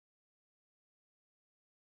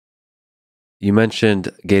You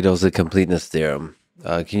mentioned Gödel's completeness theorem.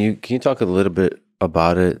 Can you talk a little bit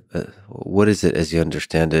about it? What is it as you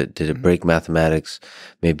understand it? Did it break mathematics?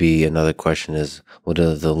 Maybe another question is, what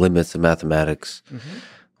are the limits of mathematics?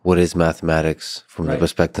 What is mathematics from the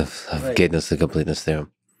perspective of Gödel's completeness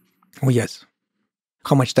theorem? Oh, yes.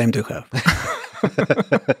 How much time do you have?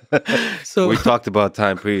 So we talked about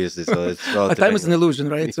time previously, so it's time is an illusion,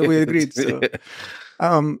 right? So we agreed.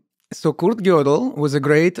 So Kurt Gödel was a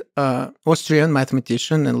great Austrian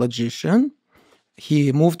mathematician and logician.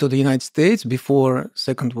 He moved to the United States before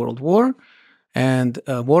Second World War and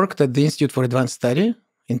worked at the Institute for Advanced Study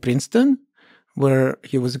in Princeton, where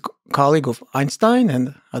he was a colleague of Einstein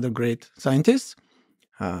and other great scientists,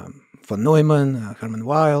 von Neumann, Hermann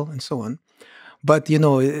Weyl, and so on. But,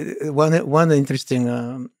 one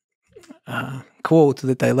interesting quote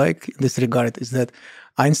that I like in this regard is that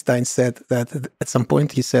Einstein said that at some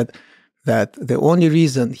point he said that the only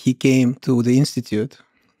reason he came to the Institute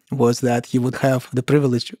was that he would have the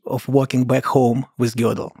privilege of walking back home with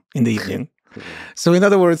Gödel in the evening. So in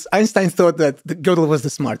other words, Einstein thought that Gödel was the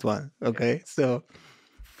smart one. Okay, so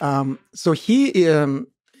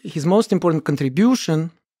his most important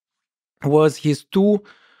contribution was his two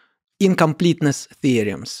incompleteness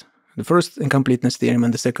theorems, the first incompleteness theorem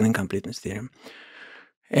and the second incompleteness theorem.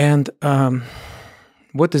 And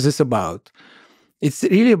what is this about? It's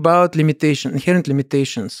really about inherent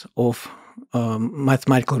limitations of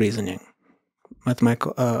mathematical reasoning,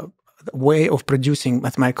 way of producing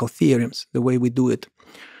mathematical theorems, the way we do it.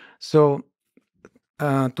 So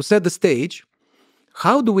to set the stage,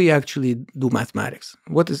 how do we actually do mathematics?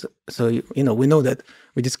 We know that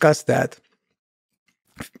we discussed that,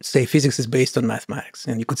 say, physics is based on mathematics,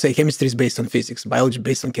 and you could say chemistry is based on physics, biology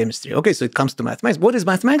based on chemistry. Okay, so it comes to mathematics. What is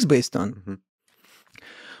mathematics based on?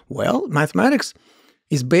 Well, mathematics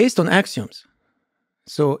is based on axioms.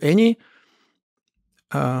 So any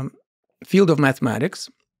field of mathematics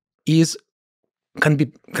can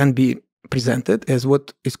be presented as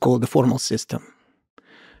what is called the formal system.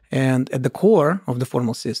 And at the core of the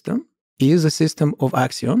formal system is a system of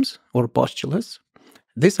axioms or postulates.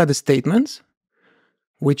 These are the statements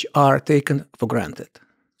which are taken for granted.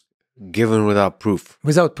 Given without proof.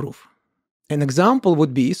 Without proof. An example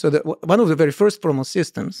would be, one of the very first formal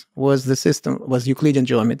systems was Euclidean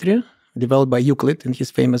geometry, developed by Euclid in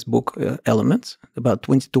his famous book, Elements, about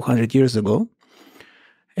 2,200 years ago.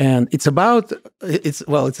 And it's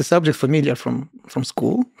a subject familiar from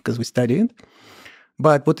school, because we studied it.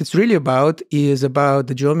 But what it's really about is about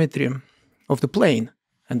the geometry of the plane.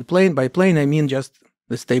 And by plane, I mean just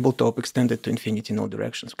this tabletop extended to infinity in all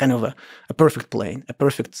directions, kind of a perfect plane, a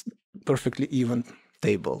perfectly even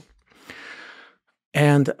table.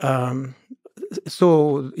 And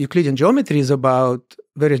so Euclidean geometry is about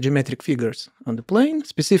various geometric figures on the plane,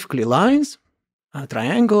 specifically lines,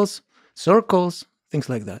 triangles, circles, things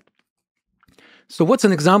like that. So what's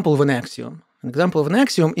an example of an axiom? An example of an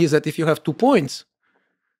axiom is that if you have 2 points,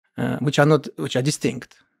 which are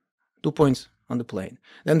distinct, 2 points on the plane,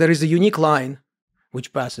 then there is a unique line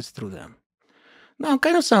which passes through them. Now,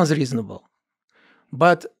 kind of sounds reasonable,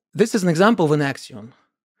 but this is an example of an axiom.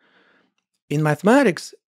 In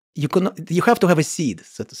mathematics, you have to have a seed,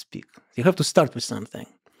 so to speak. You have to start with something.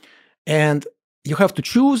 And you have to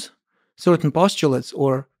choose certain postulates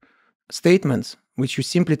or statements which you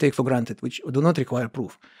simply take for granted, which do not require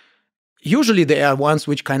proof. Usually they are ones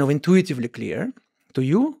which kind of intuitively clear to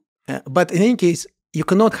you, but in any case, you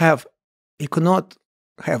cannot have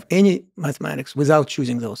any mathematics without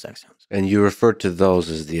choosing those axioms. And you refer to those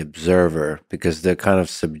as the observer because they're kind of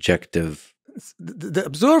subjective. The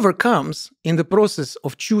observer comes in the process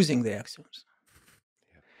of choosing the axioms.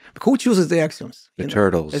 Who chooses the axioms? The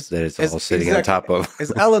turtles that it's all sitting on top of.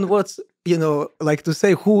 As Alan Watts, like to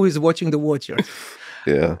say, who is watching the watchers?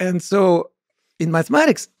 Yeah. And so in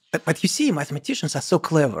mathematics, but you see, mathematicians are so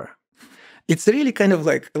clever. It's really kind of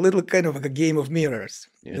like a game of mirrors.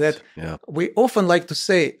 Yes. We often like to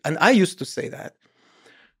say, and I used to say that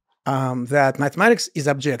mathematics is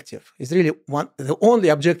objective. It's really the only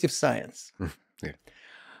objective science. Yeah.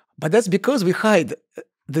 But that's because we hide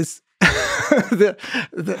this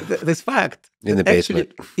this fact in the basement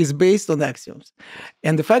actually is based on axioms,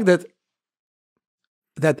 and the fact that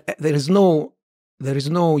there is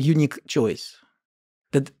no unique choice,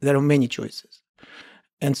 that there are many choices.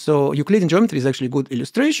 And so Euclidean geometry is actually a good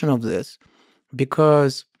illustration of this,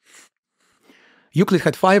 because Euclid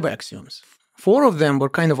had 5 axioms. 4 of them were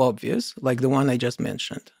kind of obvious, like the one I just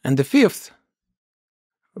mentioned. And the 5th,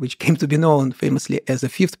 which came to be known famously as the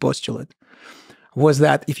 5th postulate, was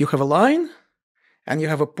that if you have a line and you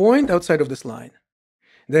have a point outside of this line,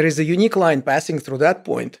 there is a unique line passing through that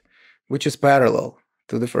point, which is parallel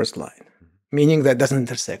to the first line, meaning that doesn't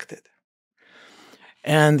intersect it.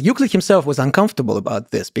 And Euclid himself was uncomfortable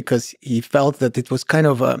about this because he felt that it was kind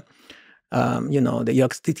of a,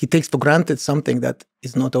 he takes for granted something that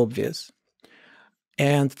is not obvious.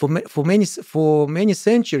 And for many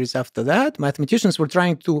centuries after that, mathematicians were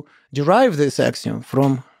trying to derive this axiom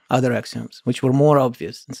from other axioms, which were more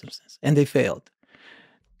obvious in some sense, and they failed.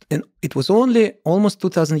 And it was only almost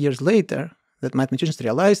 2,000 years later that mathematicians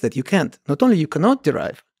realized that you can't. Not only you cannot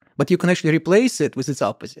derive, but you can actually replace it with its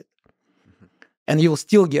opposite. And you will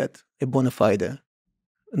still get a bona fide,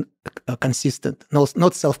 a consistent,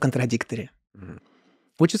 not self-contradictory,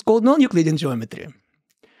 which is called non-Euclidean geometry,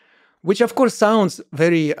 which of course sounds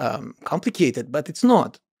very complicated, but it's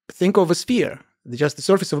not. Think of a sphere, just the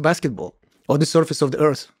surface of a basketball, or the surface of the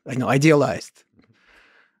Earth, idealized.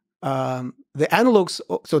 The analogs,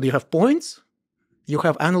 so you have points, you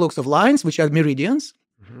have analogs of lines, which are meridians,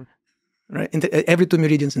 right? Every two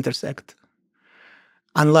meridians intersect,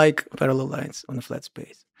 unlike parallel lines on a flat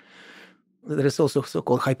space. There is also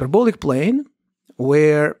so-called hyperbolic plane,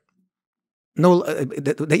 where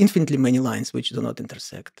the infinitely many lines which do not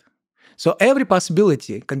intersect. So every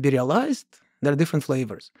possibility can be realized. There are different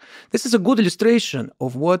flavors. This is a good illustration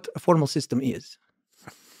of what a formal system is.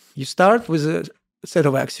 You start with a set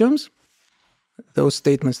of axioms, those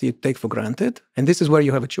statements you take for granted, and this is where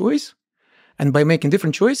you have a choice. And by making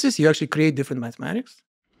different choices, you actually create different mathematics.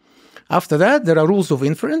 After that, there are rules of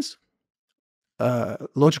inference,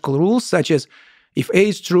 logical rules, such as if A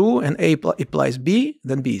is true and A implies B,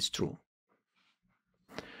 then B is true.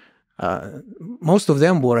 Most of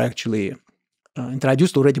them were actually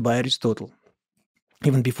introduced already by Aristotle,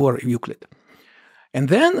 even before Euclid. And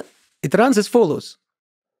then it runs as follows.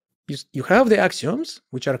 You have the axioms,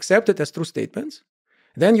 which are accepted as true statements.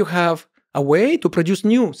 Then you have a way to produce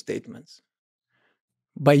new statements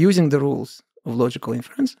by using the rules of logical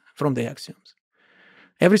inference from the axioms.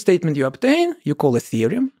 Every statement you obtain, you call a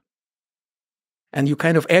theorem, and you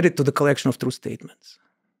kind of add it to the collection of true statements.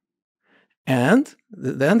 And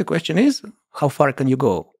then the question is, how far can you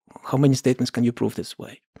go? How many statements can you prove this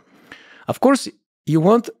way? Of course, you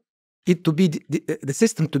want it to be the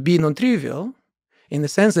system to be non-trivial in the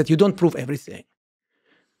sense that you don't prove everything.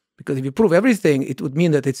 Because if you prove everything, it would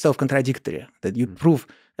mean that it's self-contradictory, that you prove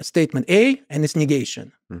a statement A and its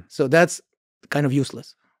negation. So that's kind of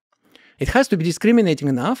useless. It has to be discriminating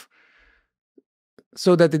enough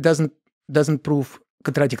so that it doesn't prove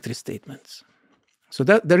contradictory statements. So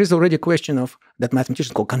that there is already a question of that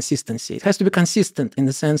mathematicians call consistency. It has to be consistent in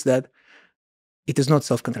the sense that it is not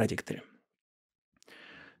self-contradictory.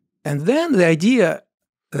 And then the idea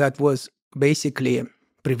that was basically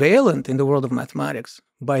prevalent in the world of mathematics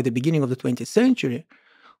by the beginning of the 20th century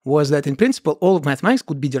was that in principle, all of mathematics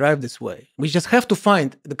could be derived this way. We just have to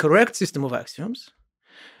find the correct system of axioms,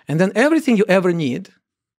 and then everything you ever need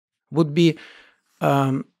would be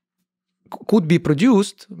could be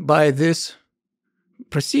produced by this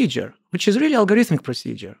procedure, which is really algorithmic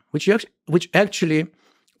procedure, which actually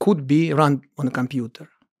could be run on a computer.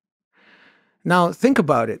 Now, think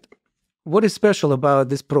about it. What is special about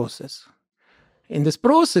this process? In this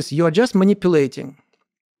process, you are just manipulating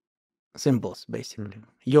symbols, basically.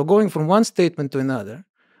 You're going from one statement to another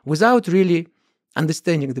without really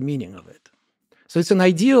understanding the meaning of it. So it's an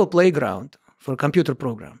ideal playground for a computer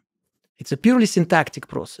program. It's a purely syntactic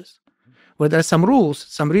process where there are some rules,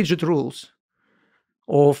 some rigid rules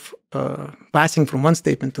of passing from one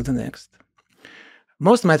statement to the next.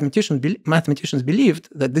 Most mathematicians believed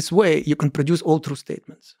that this way you can produce all true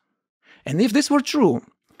statements. And if this were true,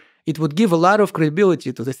 it would give a lot of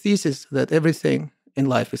credibility to the thesis that everything in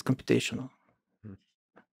life is computational,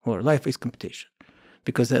 or life is computation.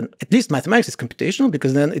 Because then, at least mathematics is computational,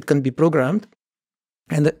 because then it can be programmed.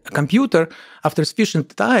 And a computer, after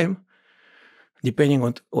sufficient time, depending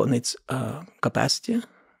on its capacity,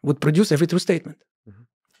 would produce every true statement.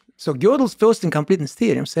 So Gödel's first incompleteness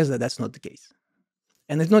theorem says that that's not the case.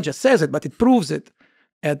 And it not just says it, but it proves it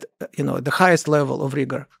at the highest level of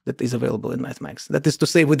rigor that is available in mathematics. That is to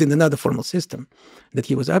say, within another formal system that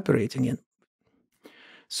he was operating in.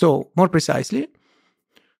 So, more precisely,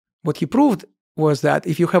 what he proved was that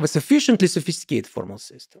if you have a sufficiently sophisticated formal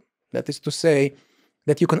system, that is to say,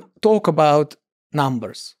 that you can talk about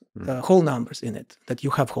numbers, whole numbers in it, that you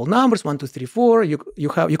have whole numbers, 1, 2, 3, 4, you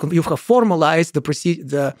have formalized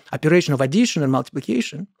the operation of addition and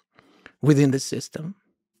multiplication within the system.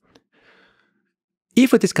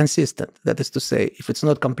 If it is consistent, that is to say, if it's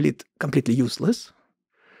not completely useless,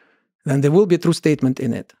 then there will be a true statement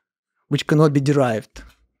in it, which cannot be derived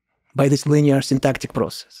by this linear syntactic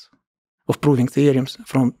process of proving theorems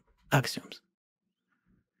from axioms.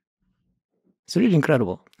 It's really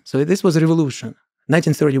incredible. So this was a revolution.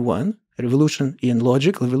 1931, a revolution in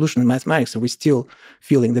logic, a revolution in mathematics. So we're still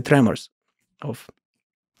feeling the tremors of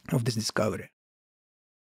this discovery.